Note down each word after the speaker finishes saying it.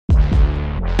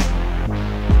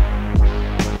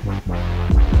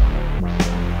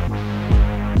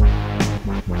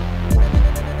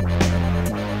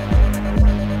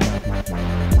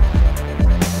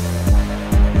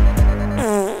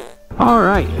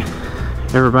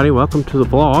Alright, everybody, welcome to the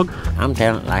vlog. I'm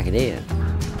telling it like it is.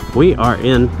 We are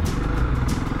in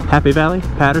Happy Valley,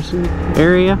 Patterson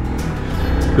area,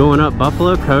 going up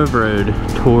Buffalo Cove Road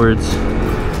towards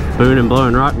Boone and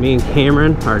Blowing Rock. Me and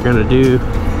Cameron are going to do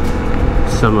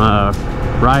some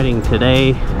riding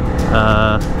today,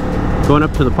 going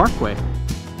up to the Parkway.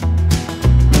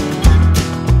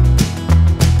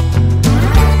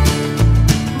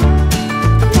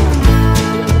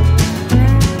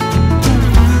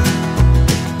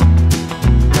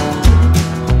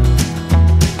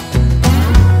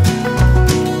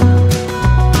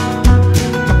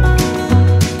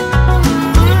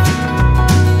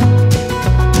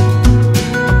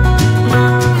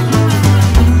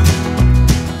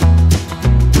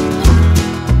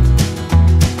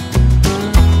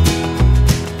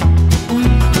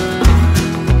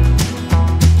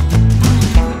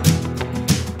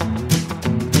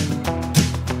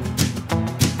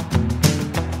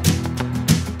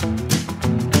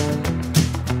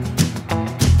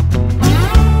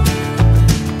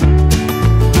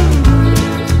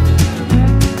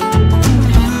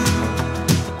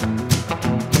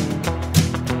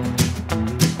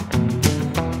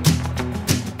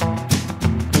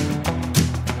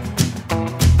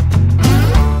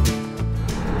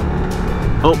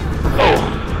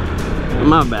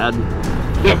 My bad.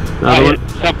 Yep, I hit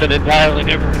something entirely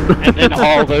different, and then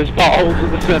all those balls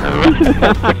in the center.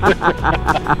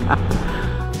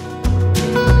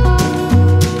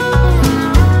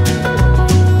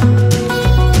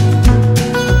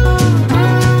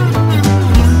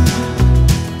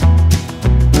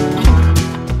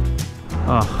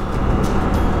 Oh.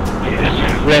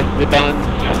 Yes, rest the buns.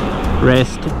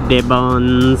 Rest the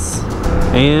buns.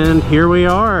 And here we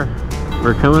are.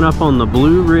 We're coming up on the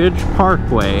Blue Ridge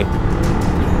Parkway,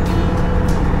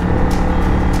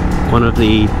 one of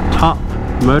the top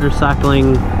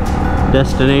motorcycling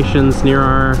destinations near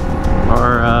our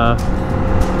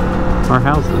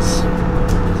houses. So,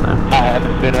 I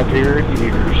haven't been up here in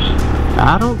years.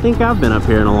 I don't think I've been up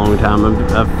here in a long time.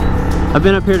 I've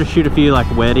been up here to shoot a few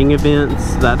like wedding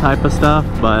events, that type of stuff,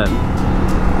 but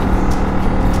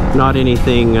not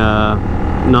anything.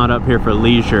 Not up here for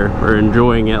leisure or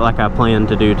enjoying it like I planned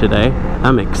to do today.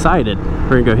 I'm excited. We're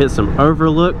gonna go hit some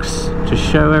overlooks to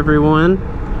show everyone,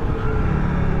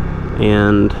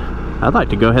 and I'd like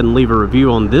to go ahead and leave a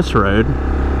review on this road.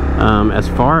 As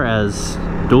far as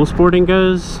dual sporting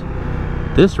goes,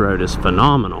 this road is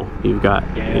phenomenal. You've got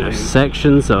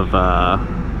sections of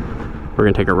we're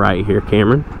gonna take a right here,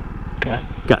 Cameron. Okay.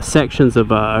 Got sections of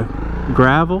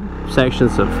gravel,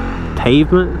 sections of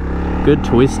pavement, good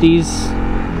twisties.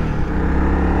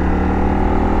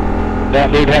 That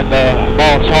dude had the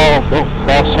boss hog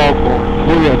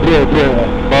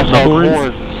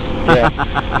horns. Yeah,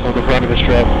 on the front of his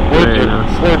truck. Horns are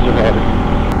hard.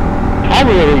 I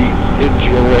really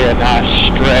enjoy a nice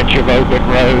stretch of open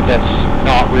road that's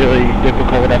not really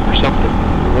difficult after something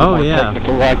more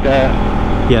technical like that.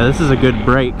 Yeah, this is a good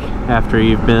break after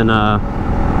you've been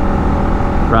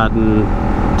riding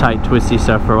tight twisty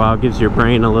stuff for a while. Gives your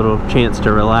brain a little chance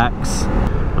to relax.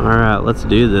 Alright, let's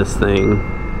do this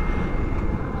thing.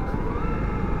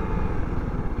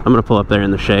 I'm gonna pull up there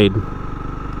in the shade.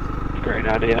 Great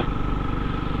idea.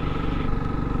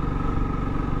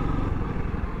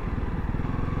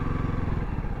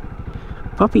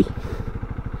 Puppy.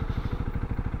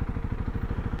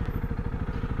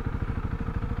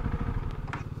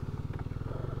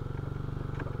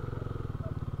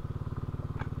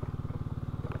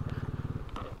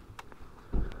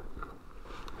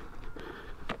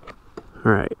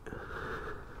 All right.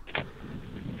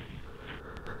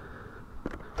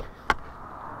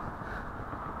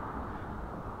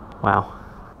 Wow.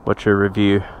 What's your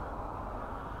review?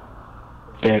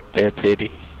 Bad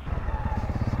pity.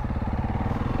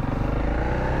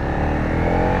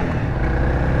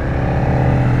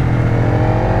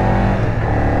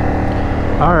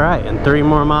 Alright, and 3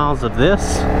 more miles of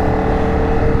this,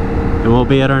 and we'll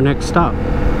be at our next stop.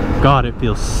 God, it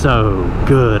feels so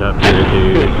good up here,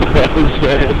 dude.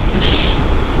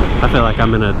 I feel like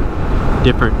I'm in a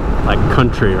different, like,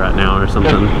 country right now or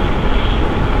something.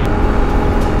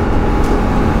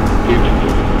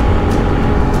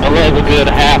 I love a good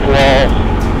half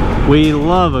wall. We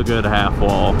love a good half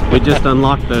wall. We just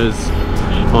unlocked those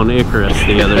on Icarus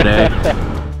the other day.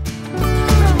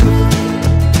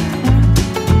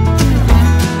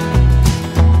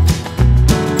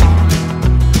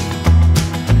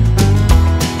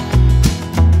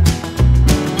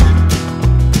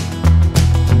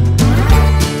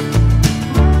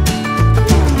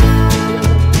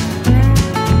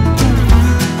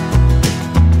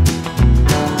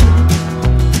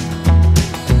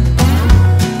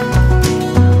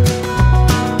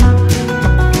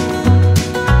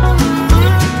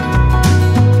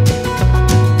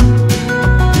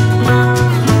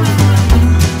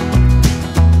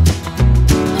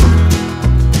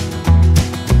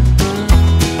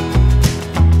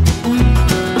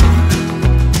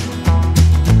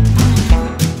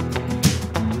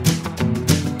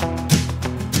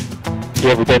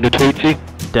 ever been to Tweetsie?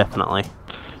 Definitely.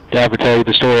 Did I ever tell you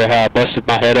the story of how I busted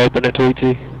my head open at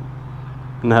Tweetsie?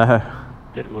 No.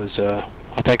 It was,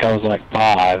 I think I was like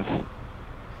 5.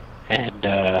 And,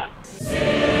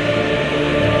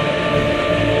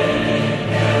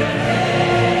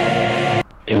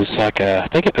 it was like I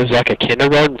think it was like a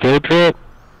kindergarten field trip.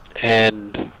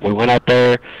 And we went up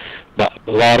there. But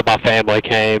a lot of my family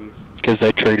came because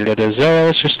they treated it as, oh,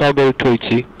 let's just all go to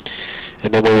Tweetsie.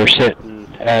 And then we were sitting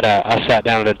at I sat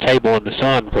down at a table in the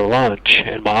sun for lunch,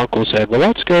 and my uncle said, well,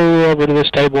 let's go over to this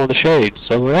table in the shade.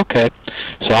 So we're okay.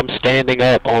 So I'm standing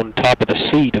up on top of the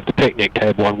seat of the picnic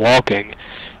table and walking,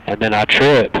 and then I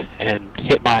trip and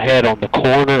hit my head on the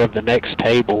corner of the next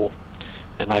table.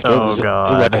 And like it was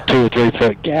like a 2 or 3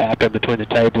 foot gap in between the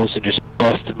tables, and just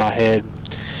busted my head.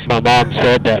 My mom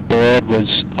said that blood was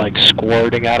like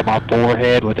squirting out of my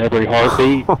forehead with every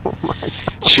heartbeat.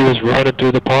 She was running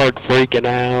through the park freaking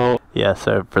out. Yeah,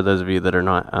 so for those of you that are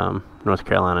not North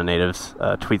Carolina natives,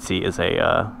 Tweetsie is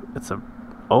it's a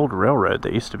old railroad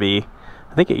that used to be,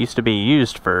 I think it used to be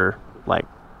used for like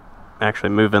actually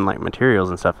moving like materials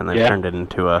and stuff, and they've turned it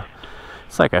into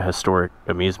it's like a historic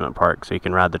amusement park, so you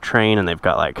can ride the train, and they've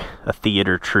got like a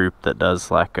theater troupe that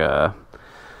does like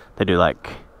they do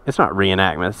like, it's not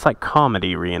reenactments, it's like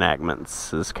comedy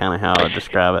reenactments is kind of how I would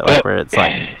describe it, like where it's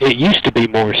like... It used to be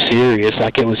more serious,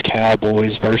 like it was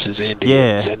cowboys versus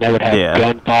Indians, and they would have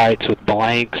gunfights with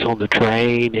blanks on the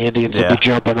train, Indians would be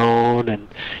jumping on, and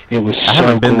it was I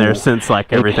haven't been there since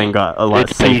like everything got a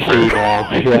lot safer. PC now.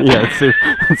 Yeah,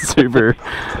 it's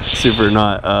super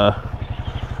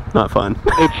not fun.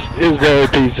 It's very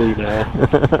PC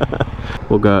now.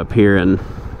 We'll go up here and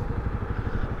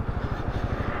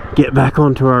get back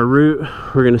onto our route.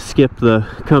 We're gonna skip the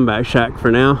comeback shack for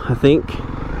now, I think.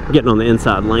 Getting on the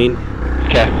inside lane.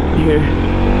 Okay. Here.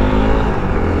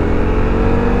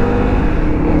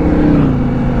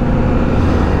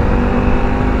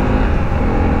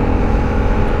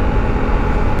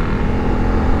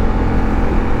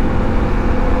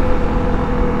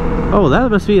 Oh,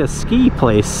 that must be a ski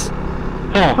place.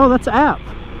 Oh, that's App.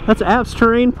 That's App's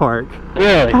Terrain Park.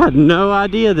 Really? I had no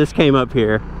idea this came up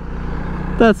here.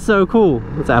 That's so cool.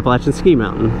 It's Appalachian Ski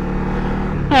Mountain.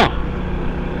 Huh.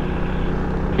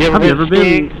 I've never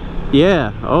been.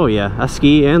 Yeah. Oh yeah. I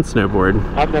ski and snowboard.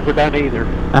 I've never done either.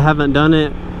 I haven't done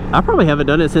it. I probably haven't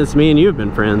done it since me and you have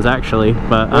been friends, actually.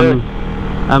 But really?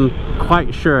 I'm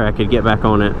quite sure I could get back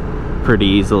on it pretty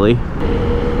easily.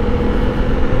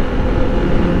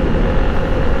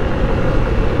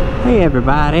 Hey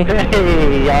everybody.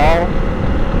 Hey y'all.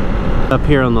 Up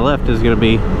here on the left is going to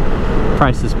be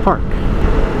Price's Park.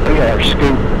 Look at our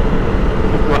scoop.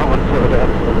 Rolling for it up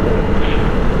a little bit.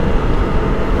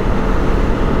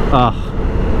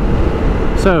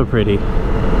 Oh, so pretty.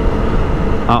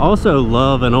 I also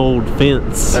love an old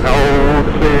fence. An old fence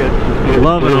is good.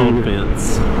 Love an old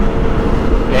fence.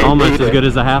 Almost as good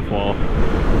as a half wall.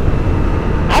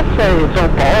 I'd say it's on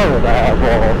par with a half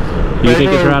wall. You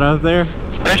think it's right up there?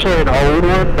 Especially an old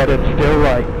one, but it's still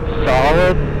like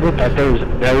solid. Like there's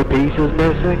no pieces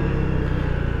missing.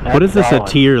 What is this, a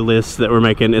tier list that we're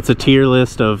making? It's a tier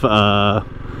list of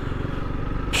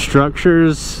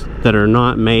structures that are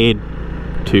not made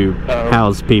to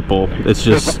house people. It's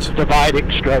just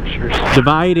dividing structures.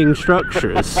 Dividing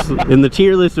structures. In the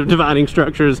tier list of dividing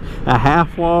structures, a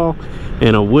half wall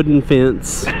and a wooden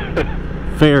fence.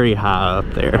 Very high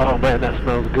up there. Oh man, that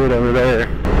smells good over there.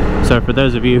 So for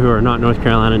those of you who are not North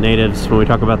Carolina natives, when we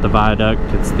talk about the viaduct,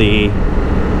 it's the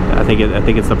I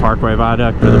think it's the Parkway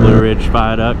Viaduct or the Blue Ridge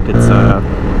Viaduct.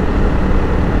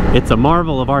 It's a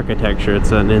marvel of architecture.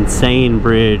 It's an insane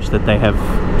bridge that they have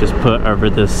just put over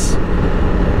this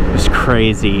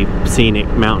crazy scenic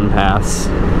mountain pass.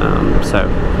 So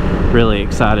really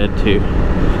excited to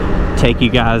take you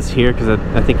guys here, because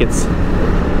I think it's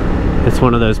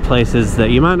one of those places that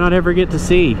you might not ever get to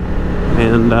see,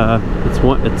 and it's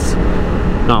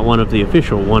not one of the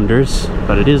official wonders,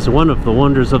 but it is one of the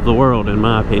wonders of the world, in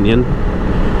my opinion.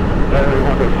 Very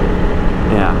wonderful.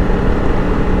 Yeah.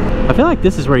 I feel like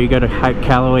this is where you go to hike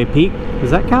Callaway Peak. Is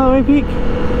that Callaway Peak?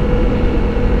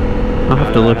 I'll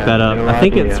have to look that up. I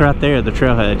think it's right there, the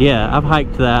trailhead. Yeah, I've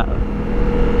hiked that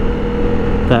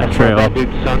trail. That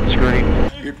dude's sunscreen.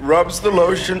 It rubs the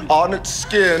lotion on its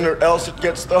skin, or else it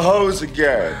gets the hose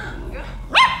again.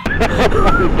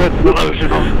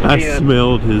 I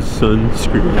smelled his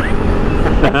sunscreen.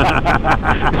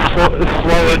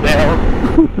 Slow it down.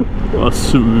 I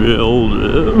smelled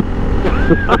him.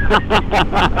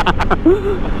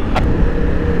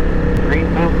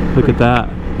 Look at that.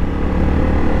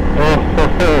 Oh.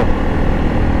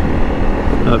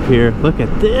 Up here. Look at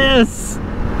this.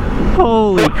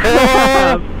 Holy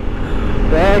crap!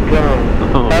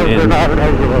 Daggone. Oh, That was not an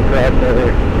overlook right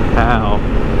there. How?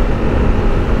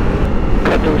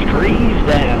 Cut those trees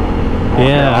down.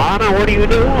 Yeah. Carolina, what are you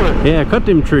doing? Yeah, cut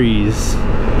them trees.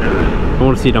 I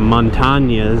want to see the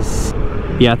montañas.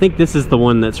 Yeah, I think this is the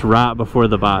one that's right before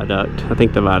the viaduct. I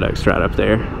think the viaduct's right up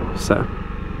there. So.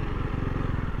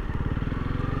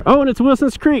 Oh, and it's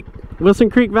Wilson's Creek. Wilson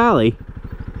Creek Valley.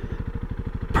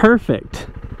 Perfect.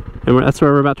 And that's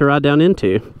where we're about to ride down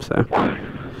into. So.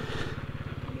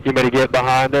 You better get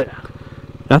behind it.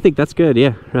 I think that's good.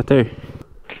 Yeah, right there.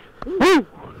 Woo!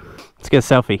 Let's get a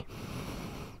selfie.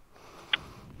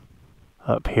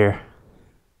 Up here.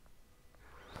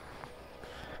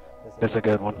 That's a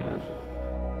good one.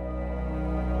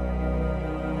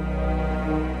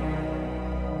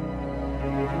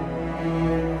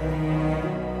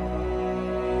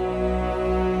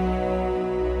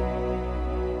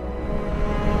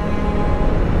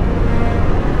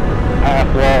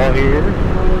 Half wall here.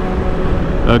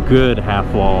 A good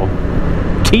half wall.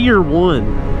 Tier 1.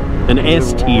 An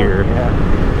S tier,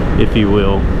 yeah. if you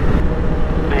will.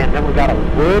 Man, then we got a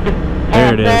wood.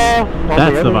 There it is.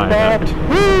 That's the viaduct.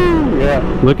 Woo!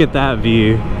 Yeah. Look at that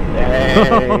view. Hey.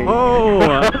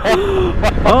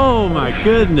 Oh my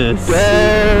goodness.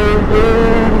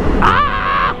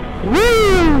 Ah!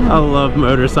 Woo! I love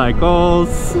motorcycles.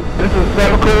 This is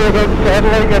so cool and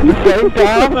unsettling at the same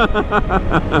time.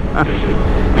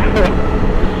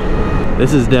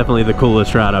 This is definitely the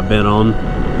coolest ride I've been on.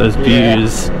 Those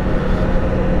views. Yeah.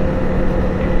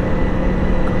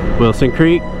 Wilson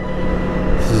Creek.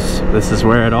 This is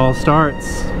where it all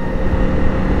starts.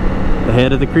 The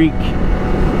head of the creek. See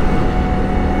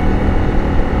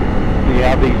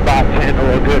how these bikes handle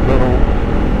a good little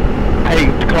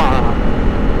paved climb.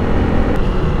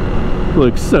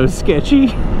 Looks so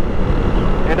sketchy.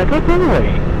 And a good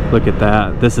boy. Look at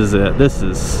that. This is it. This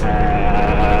is.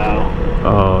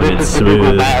 Oh, this it's is smooth. The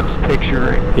Google Maps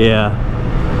picturing. Yeah.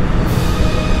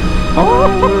 Oh,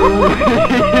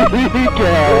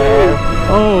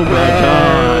 oh my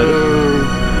God.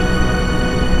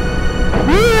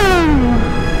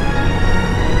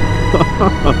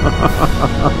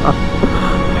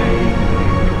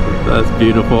 That's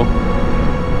beautiful.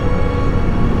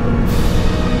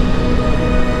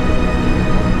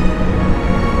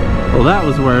 Well, that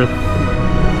was worth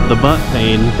the butt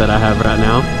pain that I have right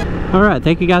now. Alright,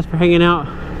 thank you guys for hanging out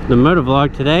the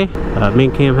motovlog today. Me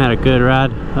and Cam had a good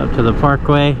ride up to the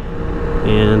parkway,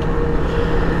 and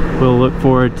we'll look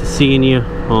forward to seeing you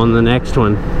on the next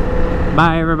one.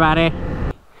 Bye everybody.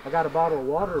 I got a bottle of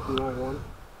water if you want one.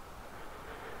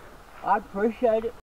 I'd appreciate it.